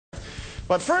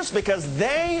But first, because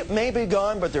they may be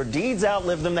gone, but their deeds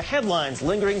outlive them, the headlines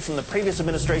lingering from the previous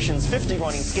administration's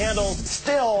 50-running scandals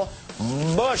still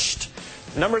bushed.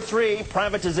 Number 3,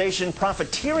 privatization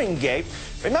profiteering gate.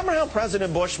 Remember how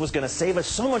President Bush was going to save us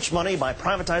so much money by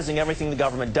privatizing everything the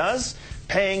government does,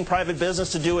 paying private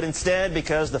business to do it instead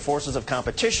because the forces of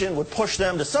competition would push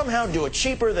them to somehow do it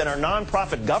cheaper than our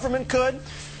nonprofit government could?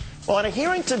 Well, in a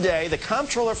hearing today, the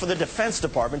comptroller for the Defense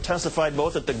Department testified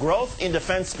both that the growth in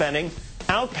defense spending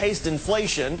outpaced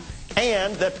inflation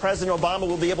and that President Obama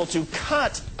will be able to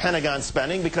cut Pentagon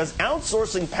spending because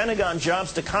outsourcing Pentagon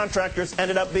jobs to contractors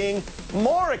ended up being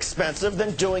more expensive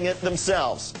than doing it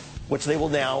themselves, which they will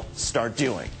now start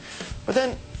doing. But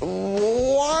then,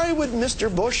 why would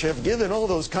Mr. Bush have given all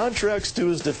those contracts to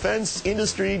his defense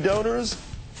industry donors?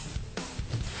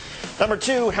 Number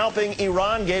 2, helping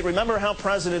Iran-gate. Remember how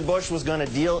President Bush was going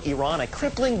to deal Iran a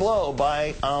crippling blow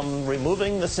by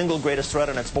removing the single greatest threat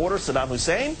on its border, Saddam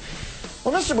Hussein?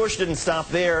 Well, Mr. Bush didn't stop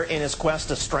there in his quest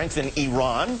to strengthen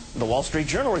Iran. The Wall Street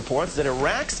Journal reports that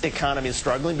Iraq's economy is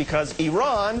struggling because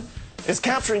Iran is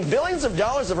capturing billions of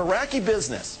dollars of Iraqi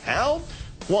business. How?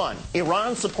 1,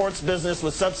 Iran supports business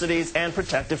with subsidies and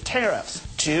protective tariffs.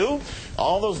 2,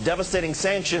 all those devastating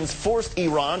sanctions forced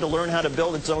Iran to learn how to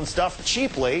build its own stuff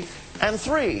cheaply. And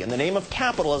 3, in the name of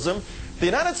capitalism, the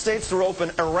United States threw open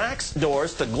Iraq's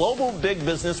doors to global big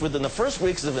business within the first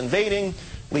weeks of invading,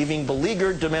 leaving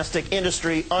beleaguered domestic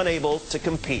industry unable to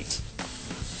compete.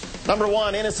 Number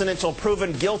 1, innocent until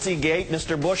proven guilty gate.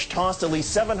 Mr. Bush tossed at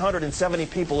least 770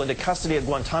 people into custody at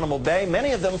Guantanamo Bay,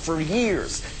 many of them for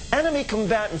years. Enemy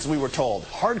combatants, we were told.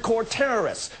 Hardcore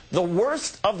terrorists. The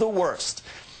worst of the worst.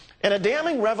 In a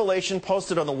damning revelation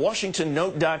posted on the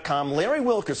WashingtonNote.com, Larry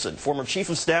Wilkerson, former chief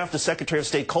of staff to Secretary of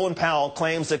State Colin Powell,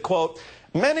 claims that, quote,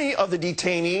 many of the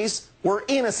detainees were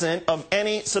innocent of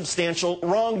any substantial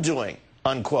wrongdoing,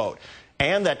 unquote,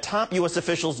 and that top U.S.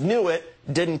 officials knew it,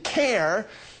 didn't care,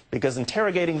 because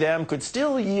interrogating them could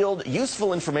still yield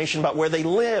useful information about where they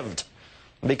lived,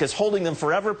 because holding them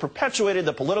forever perpetuated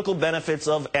the political benefits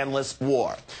of endless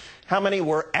war. How many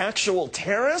were actual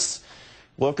terrorists?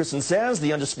 Wilkerson says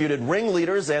the undisputed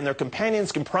ringleaders and their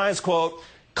companions comprise, quote,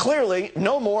 clearly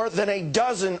no more than a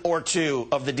dozen or two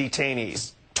of the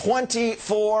detainees.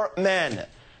 24 men.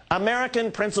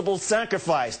 American principles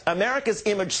sacrificed. America's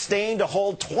image stained to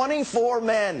hold 24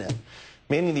 men.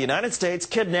 Meaning the United States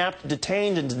kidnapped,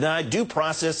 detained, and denied due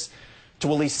process to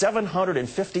at least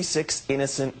 756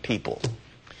 innocent people.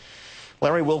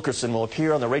 Larry Wilkerson will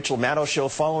appear on the Rachel Maddow Show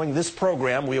following this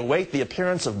program. We await the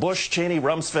appearance of Bush, Cheney,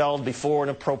 Rumsfeld before an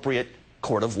appropriate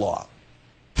court of law.